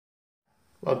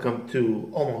Welcome to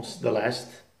almost the last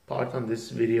part on this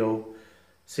video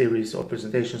series of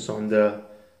presentations on the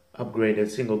upgraded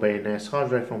single bay NAS hard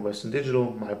drive from Western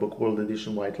Digital, my book World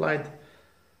Edition White Light.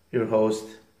 Your host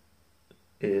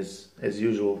is, as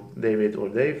usual, David or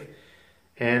Dave.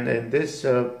 And in this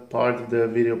part of the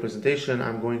video presentation,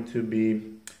 I'm going to be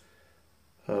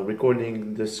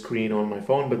recording the screen on my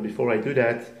phone. But before I do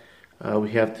that,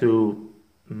 we have to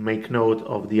make note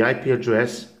of the IP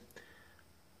address,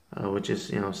 which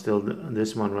is still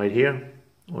this one right here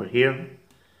or here,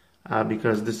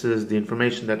 because this is the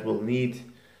information that we'll need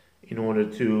in order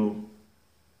to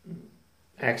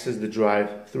access the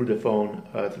drive through the phone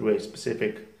through a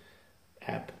specific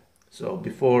app. So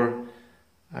before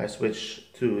I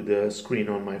switch to the screen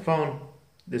on my phone,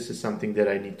 this is something that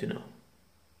I need to know.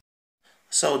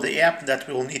 So the app that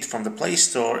we will need from the Play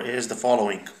Store is the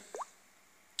following.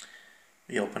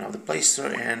 We open up the Play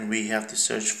Store and we have to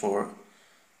search for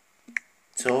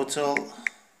Total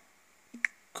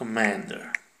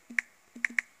Commander.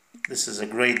 This is a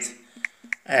great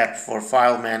app for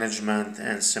file management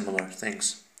and similar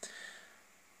things.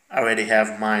 I already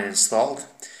have mine installed,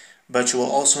 but you will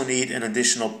also need an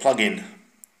additional plugin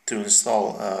to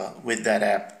install with that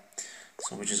app.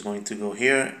 So we're just going to go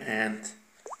here and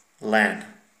LAN.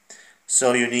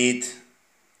 So you need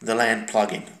the LAN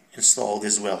plugin installed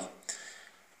as well.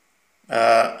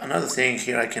 Another thing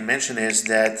here I can mention is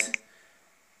that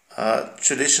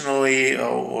traditionally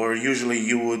or usually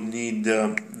you would need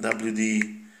the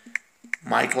WD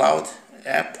MyCloud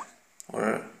app,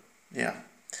 or the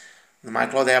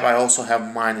MyCloud app. I also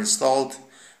have mine installed,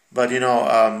 but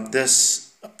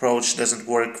this approach doesn't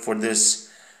work for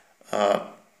this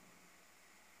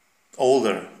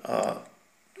older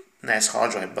NAS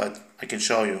hard drive, but I can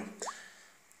show you.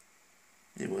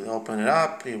 You would open it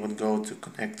up, you would go to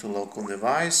connect to local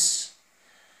device,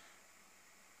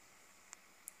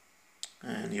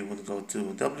 and you would go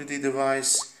to WD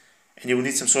device, and you will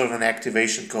need some sort of an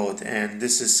activation code, and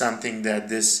this is something that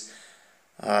this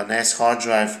NAS hard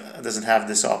drive doesn't have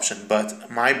this option, but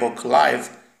MyBook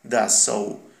Live does.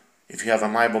 So if you have a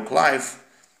MyBook Live,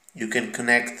 you can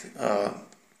connect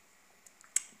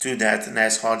to that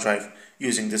NAS hard drive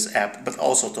using this app, but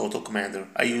also Total Commander.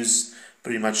 I use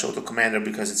pretty much Total Commander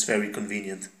because it's very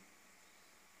convenient.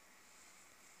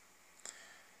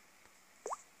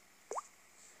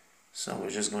 So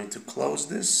we're just going to close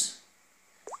this,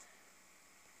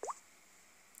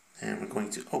 and we're going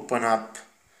to open up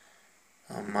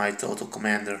my Total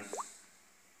Commander.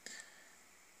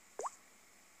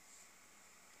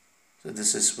 So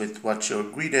this is with what you're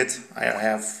greeted. I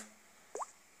have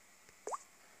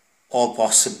all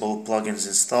possible plugins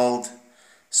installed.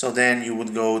 So then you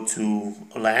would go to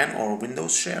LAN or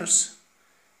Windows shares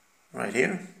right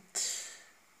here.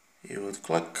 You would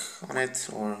click on it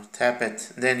or tap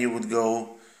it, then you would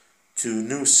go to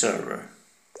new server,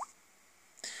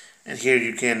 and here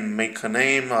you can make a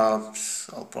name. I'll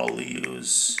probably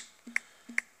use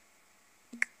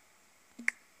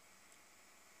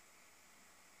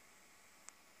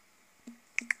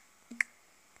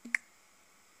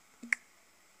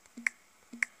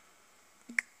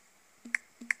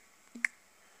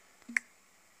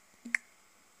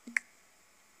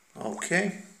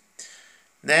OK.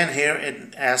 Then here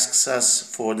it asks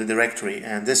us for the directory,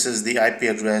 and this is the IP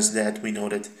address that we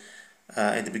noted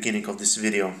at the beginning of this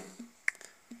video.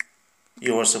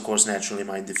 Yours, of course, naturally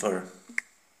might differ.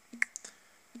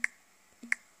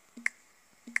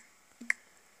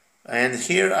 And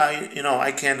here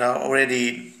I can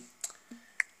already,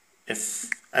 if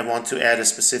I want to add a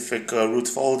specific root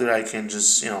folder, I can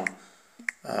just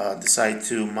decide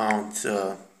to mount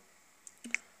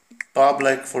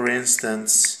public, for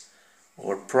instance,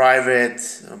 or private,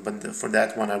 but for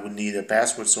that one I would need a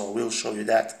password, so I will show you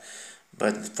that.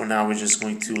 But for now we're just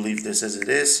going to leave this as it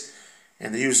is,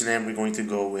 and the username we're going to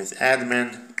go with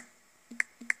admin,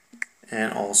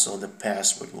 and also the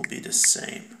password will be the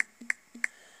same.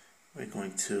 We're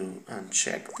going to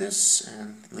uncheck this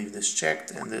and leave this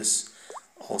checked, and this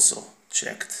also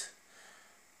checked,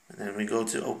 and then we go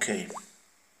to OK.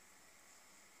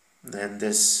 Then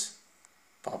this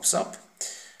pops up.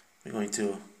 We're going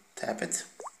to tap it,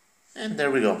 and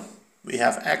there we go. We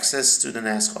have access to the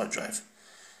NAS hard drive.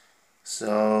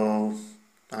 So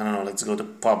I don't know, let's go to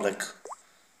public,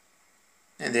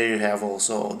 and there you have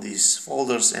also these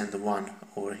folders and the one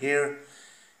over here,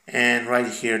 and right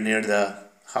here near the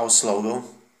house logo,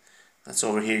 that's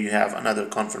over here, you have another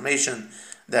confirmation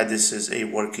that this is a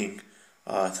working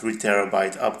 3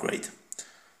 terabyte upgrade.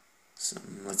 So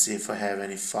let's see if I have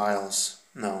any files.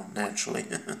 No, naturally.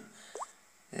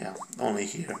 Yeah, only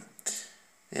here.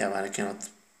 Yeah, but I cannot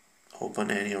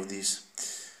open any of these.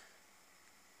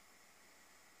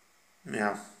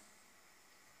 Yeah,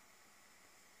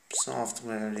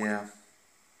 software, yeah.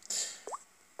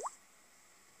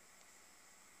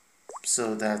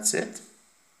 So that's it.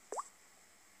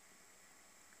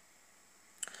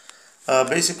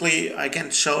 Basically, I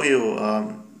can show you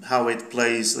how it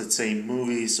plays, let's say,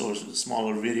 movies or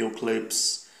smaller video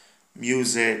clips,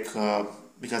 music,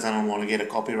 because I don't want to get a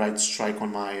copyright strike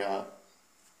on my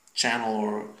channel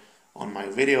or on my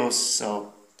videos,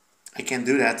 so I can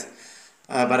do that.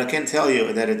 But I can tell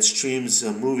you that it streams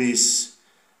movies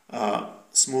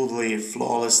smoothly,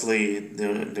 flawlessly.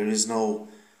 There is no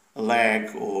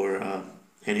lag or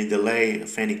any delay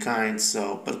of any kind.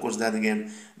 So, but of course, that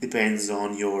again depends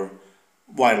on your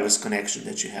wireless connection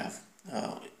that you have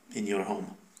in your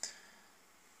home.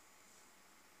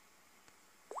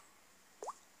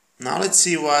 Now let's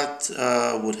see what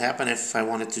would happen if I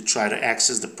wanted to try to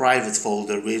access the private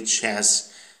folder, which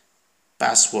has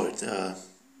password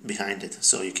behind it,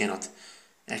 so you cannot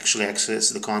actually access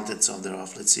the contents of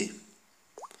thereof. Let's see.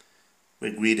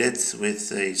 We're greeted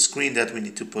with a screen that we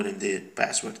need to put in the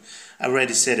password. I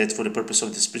already set it for the purpose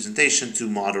of this presentation to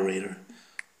moderator.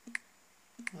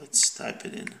 Let's type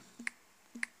it in.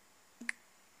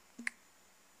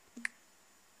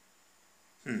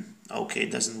 Okay,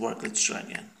 it doesn't work. Let's try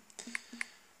again.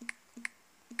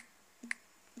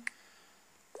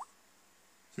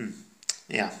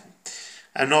 Yeah,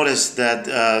 I noticed that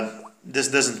this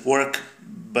doesn't work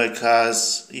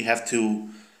because you have to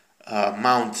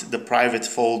mount the private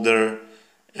folder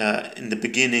in the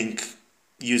beginning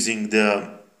using the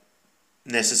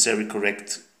necessary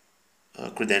correct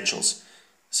credentials.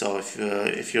 So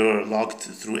if you're logged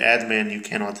through admin, you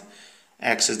cannot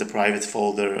access the private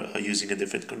folder using a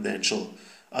different credential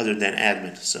other than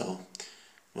admin. So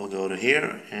we'll go to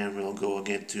here and we'll go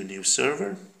again to new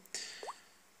server,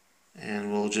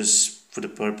 and we'll just, for the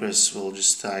purpose, we'll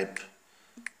just type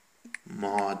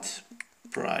mod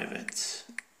private.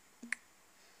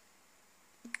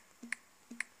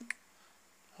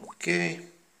 Okay,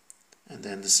 and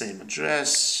then the same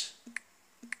address.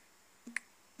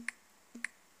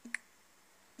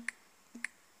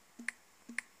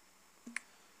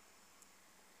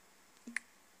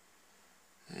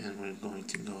 And we're going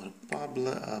to go to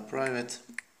private.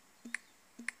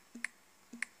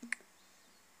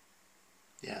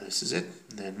 Yeah, this is it.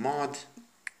 Then mod,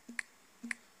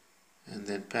 and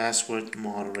then password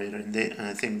moderator, and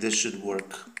I think this should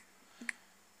work.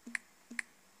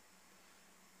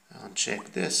 I'll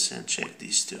check this and check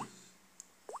these two.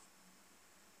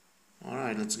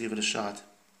 Alright, let's give it a shot.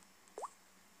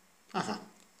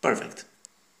 Perfect.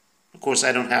 Of course,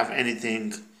 I don't have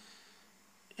anything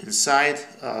inside,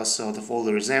 so the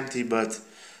folder is empty, but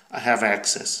I have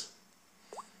access.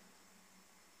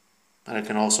 And I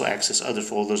can also access other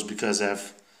folders because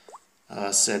I've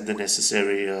set the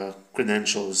necessary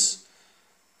credentials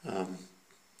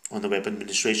on the web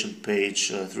administration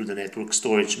page through the network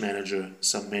storage manager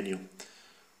submenu.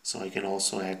 So I can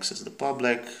also access the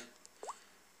public,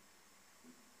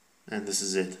 and this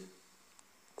is it.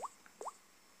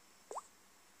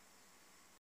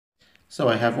 So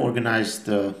I have organized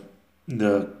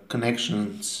the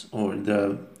connections or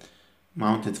the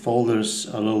mounted folders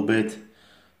a little bit,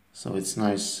 so it's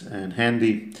nice and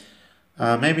handy.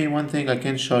 Maybe one thing I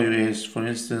can show you is, for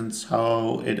instance,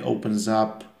 how it opens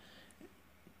up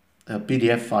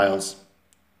PDF files,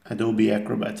 Adobe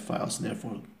Acrobat files,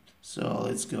 therefore. So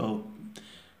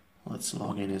let's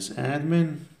log in as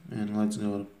admin, and let's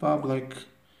go to public,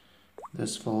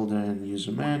 this folder, and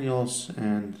user manuals,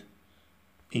 and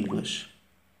English.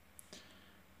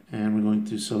 And we're going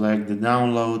to select the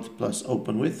download plus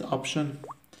open with option.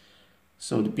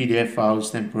 So the PDF file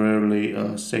is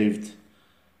temporarily saved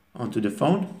onto the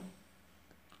phone,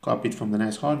 copied from the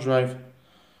NAS hard drive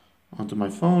onto my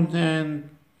phone, and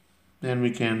then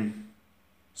we can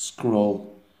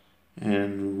scroll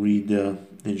and read the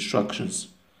instructions.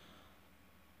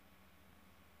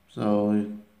 So,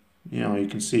 you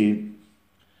can see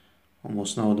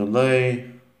almost no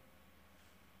delay.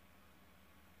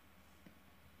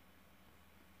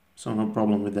 So no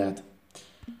problem with that.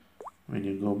 When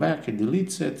you go back, it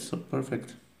deletes it, so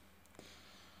perfect.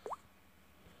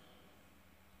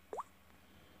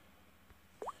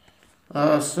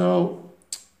 So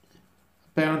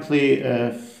apparently,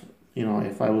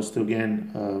 if I was to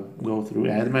again go through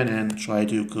admin and try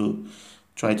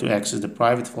to access the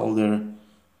private folder,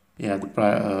 yeah,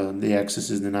 the access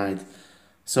is denied.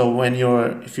 So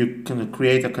if you can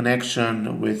create a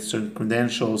connection with certain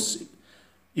credentials,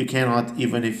 you cannot,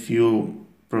 even if you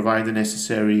provide the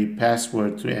necessary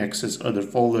password to access other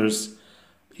folders,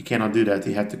 you cannot do that.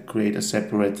 You have to create a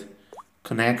separate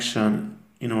connection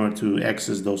in order to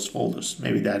access those folders.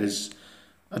 Maybe that is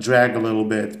a drag a little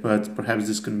bit, but perhaps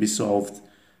this can be solved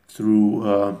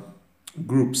through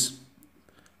groups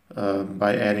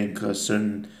by adding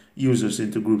certain users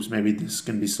into groups. Maybe this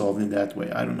can be solved in that way.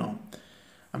 I don't know.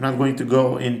 I'm not going to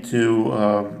go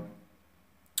into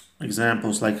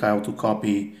examples like how to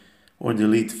copy or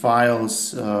delete files,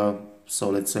 so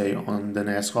let's say on the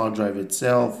NAS hard drive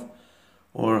itself,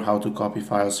 or how to copy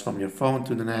files from your phone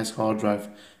to the NAS hard drive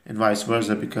and vice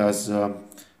versa, because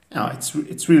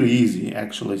it's really easy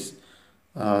actually.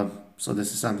 So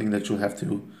this is something that you'll have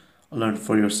to learn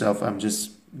for yourself. I'm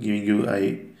just giving you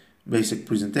a basic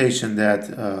presentation that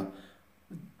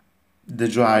the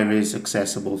drive is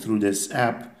accessible through this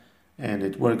app and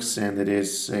it works, and it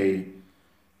is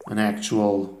an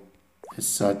actual, as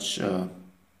such,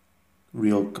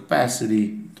 real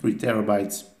capacity, 3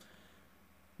 terabytes.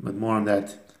 But more on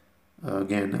that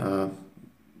again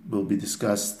will be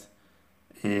discussed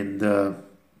in the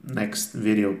next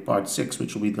video, part 6,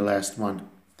 which will be the last one.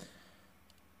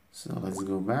 So let's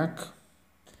go back,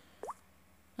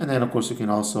 and then of course you can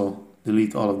also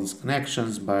delete all of these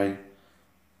connections by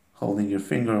holding your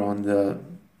finger on the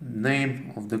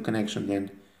name of the connection,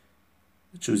 then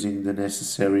choosing the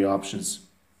necessary options.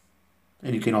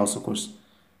 And you can also of course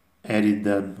edit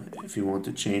them if you want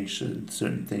to change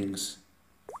certain things.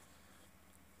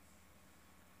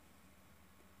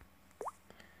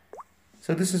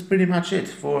 So this is pretty much it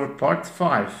for part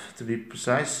 5, to be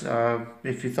precise.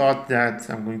 If you thought that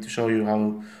I'm going to show you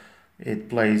how it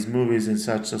plays movies and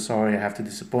such, so sorry, I have to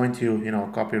disappoint you,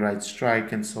 copyright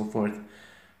strike and so forth.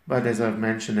 But as I've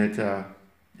mentioned,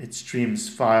 it streams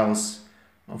files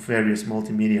of various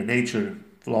multimedia nature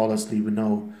flawlessly with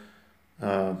no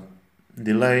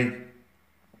delay.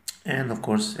 And of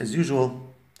course, as usual,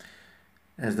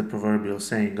 as the proverbial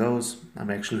saying goes,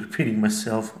 I'm actually repeating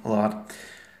myself a lot.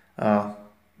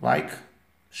 Like,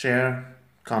 share,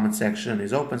 comment section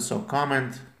is open, so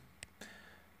comment,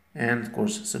 and of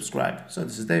course subscribe. So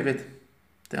this is David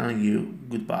telling you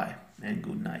goodbye and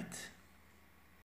good night.